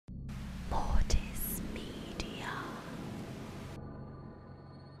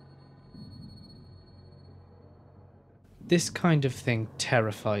This kind of thing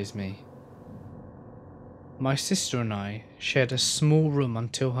terrifies me. My sister and I shared a small room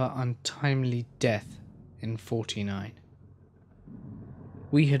until her untimely death in '49.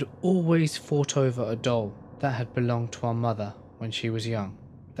 We had always fought over a doll that had belonged to our mother when she was young,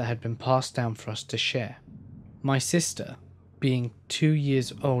 that had been passed down for us to share. My sister, being 2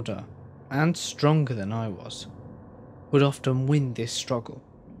 years older and stronger than I was, would often win this struggle.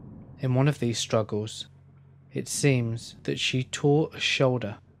 In one of these struggles, it seems that she tore a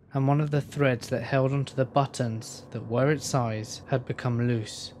shoulder, and one of the threads that held onto the buttons that were its size had become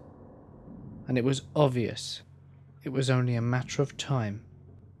loose, and it was obvious it was only a matter of time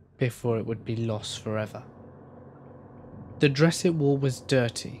before it would be lost forever. The dress it wore was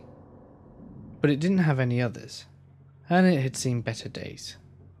dirty, but it didn't have any others, and it had seen better days.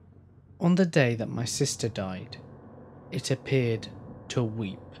 On the day that my sister died, it appeared to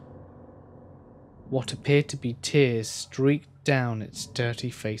weep. What appeared to be tears streaked down its dirty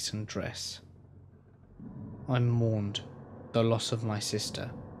face and dress. I mourned the loss of my sister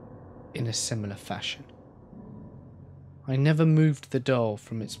in a similar fashion. I never moved the doll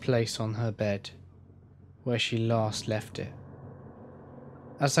from its place on her bed, where she last left it.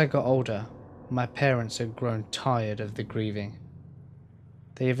 As I got older, my parents had grown tired of the grieving.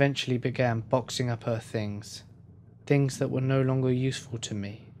 They eventually began boxing up her things that were no longer useful to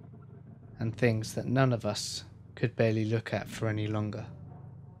me, and things that none of us could barely look at for any longer.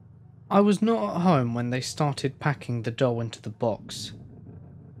 I was not at home when they started packing the doll into the box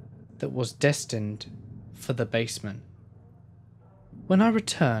that was destined for the basement. When I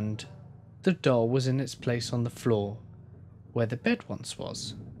returned, the doll was in its place on the floor where the bed once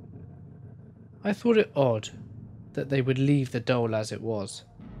was. I thought it odd that they would leave the doll as it was,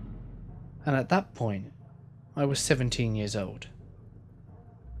 and at that point I was 17 years old.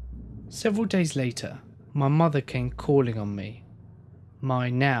 Several days later, my mother came calling on me. My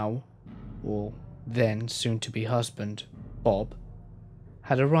now, or then soon-to-be husband, Bob,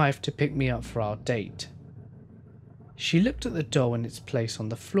 had arrived to pick me up for our date. She looked at the doll in its place on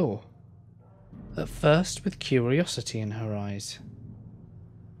the floor, at first with curiosity in her eyes.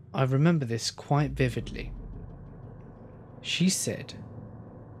 I remember this quite vividly. She said,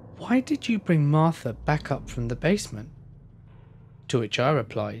 "Why did you bring Martha back up from the basement?" To which I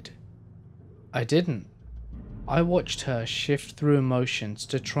replied, "I didn't. I watched her shift through emotions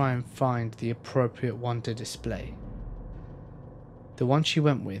to try and find the appropriate one to display. The one she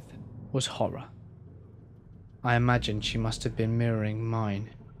went with was horror. I imagined she must have been mirroring mine.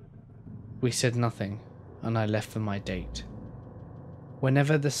 We said nothing, and I left for my date.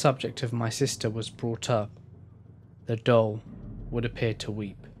 Whenever the subject of my sister was brought up, the doll would appear to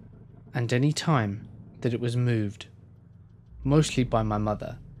weep, and any time that it was moved, mostly by my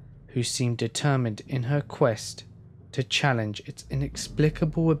mother, who seemed determined in her quest to challenge its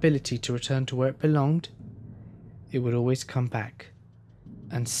inexplicable ability to return to where it belonged, it would always come back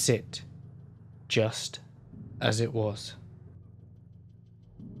and sit just as it was."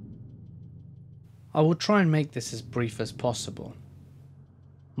 I will try and make this as brief as possible.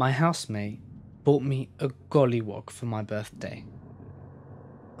 My housemate bought me a gollywog for my birthday.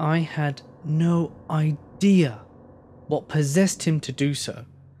 I had no idea what possessed him to do so,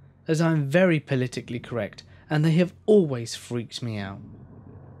 as I am very politically correct and they have always freaked me out.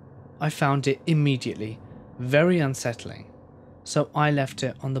 I found it immediately very unsettling, so I left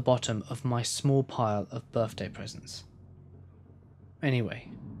it on the bottom of my small pile of birthday presents.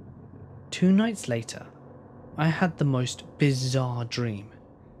 Anyway, 2 nights later, I had the most bizarre dream,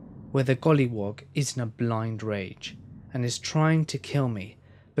 where the gollywog is in a blind rage and is trying to kill me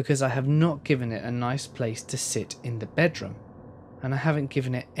because I have not given it a nice place to sit in the bedroom, and I haven't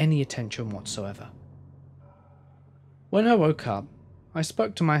given it any attention whatsoever. When I woke up, I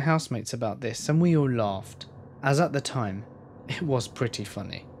spoke to my housemates about this and we all laughed, as at the time, it was pretty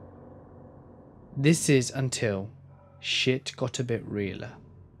funny. This is until shit got a bit realer.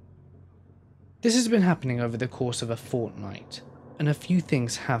 This has been happening over the course of a fortnight, and a few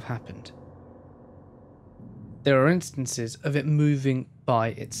things have happened. There are instances of it moving by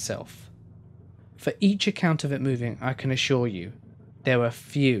itself. For each account of it moving, I can assure you, there are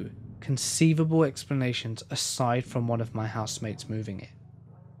few conceivable explanations aside from one of my housemates moving it.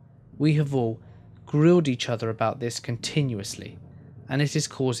 We have all grilled each other about this continuously, and it is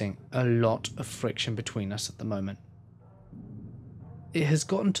causing a lot of friction between us at the moment. It has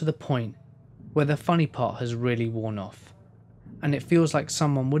gotten to the point where the funny part has really worn off, and it feels like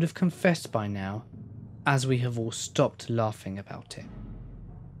someone would have confessed by now, as we have all stopped laughing about it.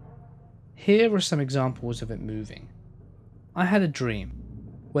 Here are some examples of it moving. I had a dream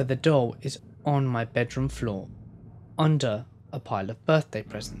where the doll is on my bedroom floor, under a pile of birthday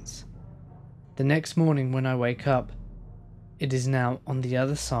presents. The next morning when I wake up, it is now on the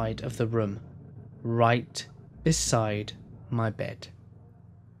other side of the room, right beside my bed.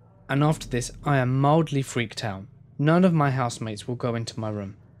 And after this, I am mildly freaked out. None of my housemates will go into my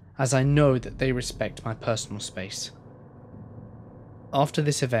room, as I know that they respect my personal space. After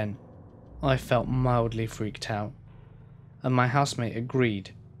this event, I felt mildly freaked out, and my housemate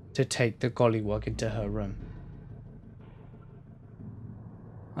agreed to take the gollywog into her room.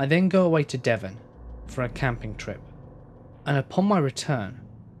 I then go away to Devon for a camping trip, and upon my return,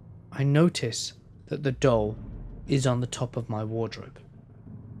 I notice that the doll is on the top of my wardrobe.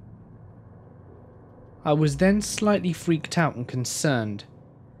 I was then slightly freaked out and concerned,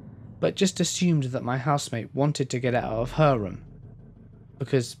 but just assumed that my housemate wanted to get out of her room,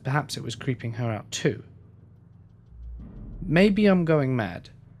 because perhaps it was creeping her out too. Maybe I'm going mad,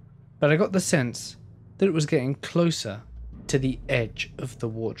 but I got the sense that it was getting closer to the edge of the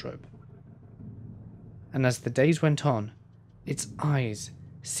wardrobe. And as the days went on, its eyes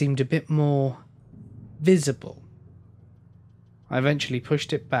seemed a bit more visible. I eventually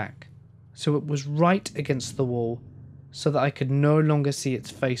pushed it back so it was right against the wall so that I could no longer see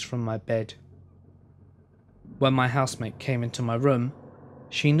its face from my bed. When my housemate came into my room,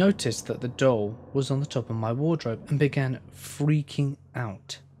 she noticed that the doll was on the top of my wardrobe and began freaking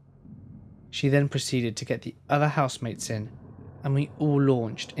out. She then proceeded to get the other housemates in, and we all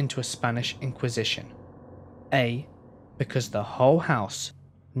launched into a Spanish Inquisition. A, because the whole house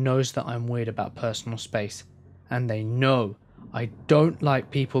knows that I'm weird about personal space, and they know I don't like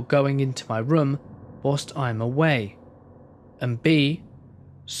people going into my room whilst I'm away. And B,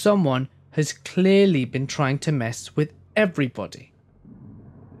 someone has clearly been trying to mess with everybody.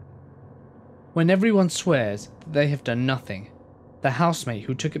 When everyone swears that they have done nothing, the housemate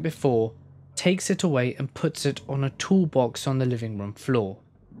who took it before takes it away and puts it on a toolbox on the living room floor.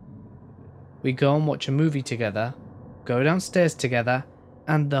 We go and watch a movie together, go downstairs together,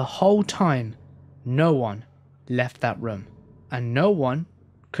 and the whole time no one left that room, and no one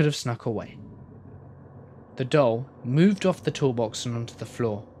could have snuck away. The doll moved off the toolbox and onto the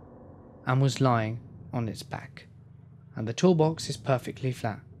floor, and was lying on its back, and the toolbox is perfectly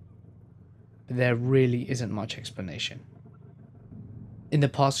flat. But there really isn't much explanation. In the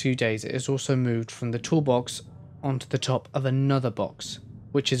past few days, it has also moved from the toolbox onto the top of another box,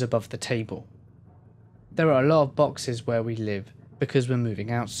 which is above the table. There are a lot of boxes where we live because we're moving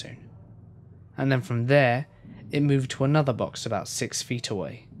out soon. And then from there, it moved to another box about 6 feet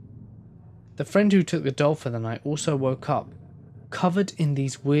away. The friend who took the doll for the night also woke up, covered in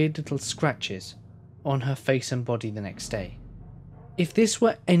these weird little scratches on her face and body the next day. If this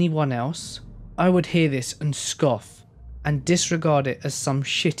were anyone else, I would hear this and scoff and disregard it as some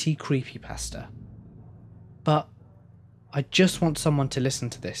shitty creepypasta. But I just want someone to listen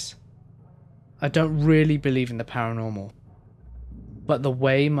to this. I don't really believe in the paranormal, but the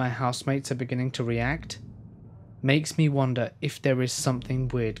way my housemates are beginning to react makes me wonder if there is something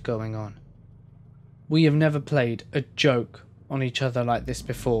weird going on. We have never played a joke on each other like this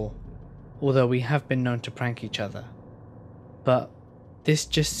before, although we have been known to prank each other. But this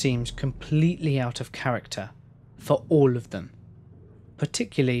just seems completely out of character for all of them,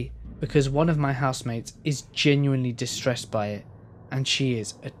 particularly because one of my housemates is genuinely distressed by it, and she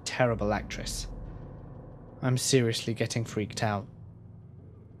is a terrible actress. I'm seriously getting freaked out.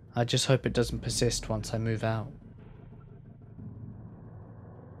 I just hope it doesn't persist once I move out.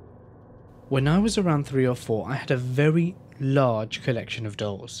 When I was around 3 or 4, I had a very large collection of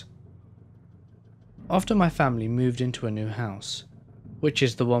dolls. After my family moved into a new house, which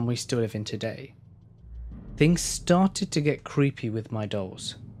is the one we still live in today, things started to get creepy with my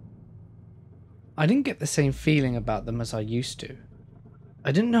dolls. I didn't get the same feeling about them as I used to.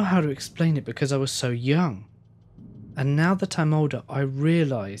 I didn't know how to explain it because I was so young. And now that I'm older, I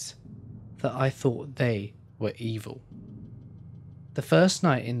realise that I thought they were evil. The first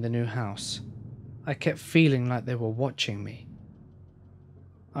night in the new house, I kept feeling like they were watching me.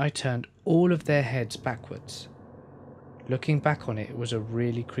 I turned all of their heads backwards. Looking back on it, it was a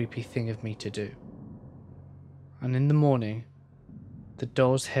really creepy thing of me to do. And in the morning, the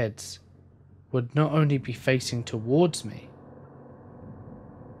dolls' heads would not only be facing towards me,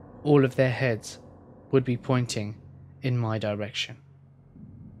 all of their heads would be pointing in my direction.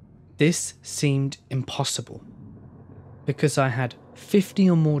 This seemed impossible, because I had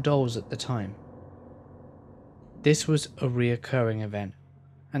 50 or more dolls at the time. This was a reoccurring event,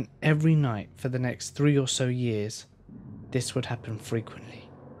 and every night for the next 3 or so years, this would happen frequently.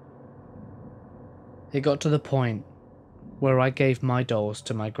 It got to the point where I gave my dolls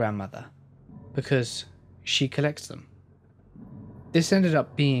to my grandmother, because she collects them. This ended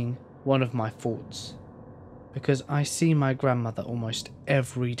up being one of my faults, because I see my grandmother almost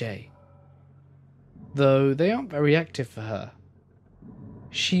every day. Though they aren't very active for her.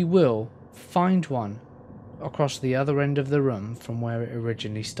 She will find one across the other end of the room from where it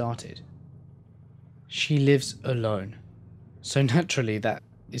originally started. She lives alone, so naturally that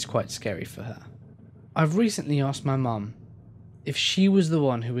is quite scary for her. I've recently asked my mum if she was the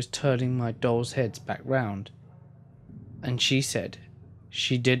one who was turning my dolls' heads back round, and she said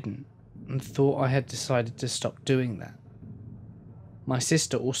she didn't and thought I had decided to stop doing that. My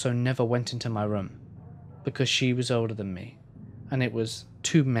sister also never went into my room because she was older than me and it was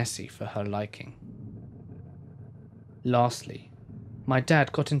too messy for her liking. Lastly, my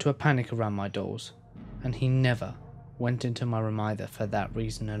dad got into a panic around my dolls and he never went into my room either for that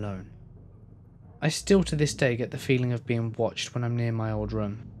reason alone. I still to this day get the feeling of being watched when I'm near my old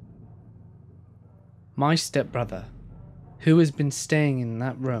room. My stepbrother, who has been staying in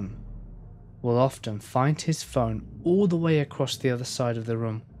that room, will often find his phone all the way across the other side of the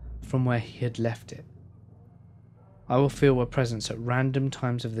room from where he had left it. I will feel a presence at random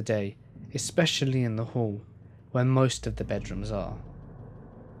times of the day, especially in the hall, where most of the bedrooms are.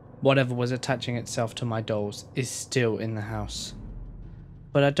 Whatever was attaching itself to my dolls is still in the house,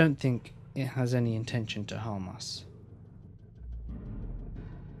 but I don't think it has any intention to harm us.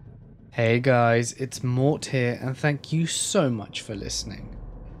 Hey guys, it's Mort here and thank you so much for listening.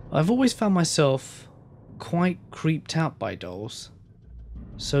 I've always found myself quite creeped out by dolls,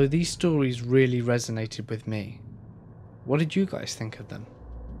 so these stories really resonated with me. What did you guys think of them?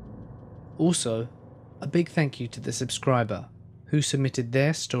 Also, a big thank you to the subscriber who submitted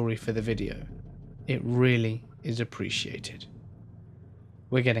their story for the video. It really is appreciated.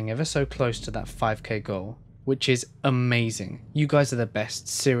 We're getting ever so close to that 5k goal, which is amazing. You guys are the best,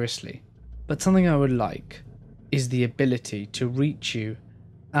 seriously. But something I would like is the ability to reach you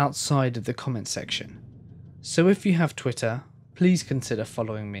outside of the comment section. So if you have Twitter, please consider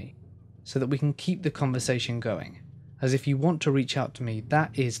following me so that we can keep the conversation going, as if you want to reach out to me,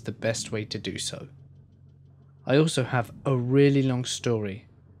 that is the best way to do so. I also have a really long story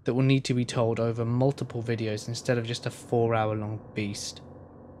that will need to be told over multiple videos instead of just a 4-hour long beast.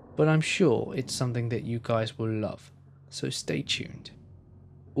 But I'm sure it's something that you guys will love, so stay tuned.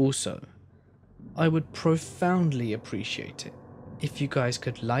 Also, I would profoundly appreciate it if you guys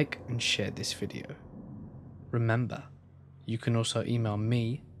could like and share this video. Remember, you can also email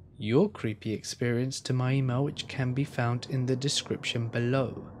me your creepy experience to my email, which can be found in the description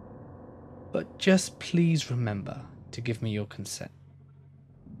below. But just please remember to give me your consent.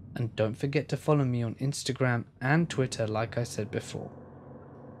 And don't forget to follow me on Instagram and Twitter like I said before.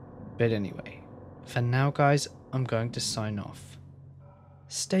 But anyway, for now guys, I'm going to sign off.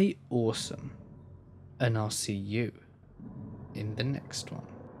 Stay awesome, and I'll see you in the next one.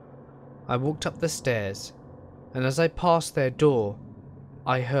 I walked up the stairs, and as I passed their door,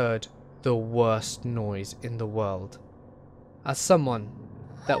 I heard the worst noise in the world. As someone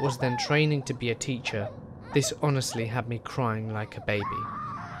that was then training to be a teacher, this honestly had me crying like a baby.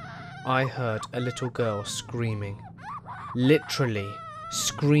 I heard a little girl screaming, literally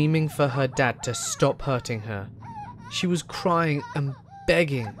screaming for her dad to stop hurting her. She was crying and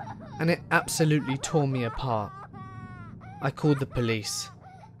begging, and it absolutely tore me apart. I called the police,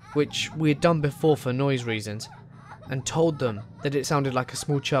 which we had done before for noise reasons, and told them that it sounded like a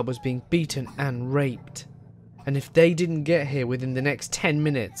small child was being beaten and raped. And if they didn't get here within the next 10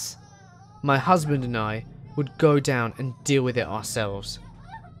 minutes, my husband and I would go down and deal with it ourselves.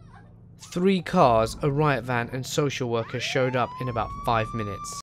 3 cars, a riot van and social workers showed up in about 5 minutes.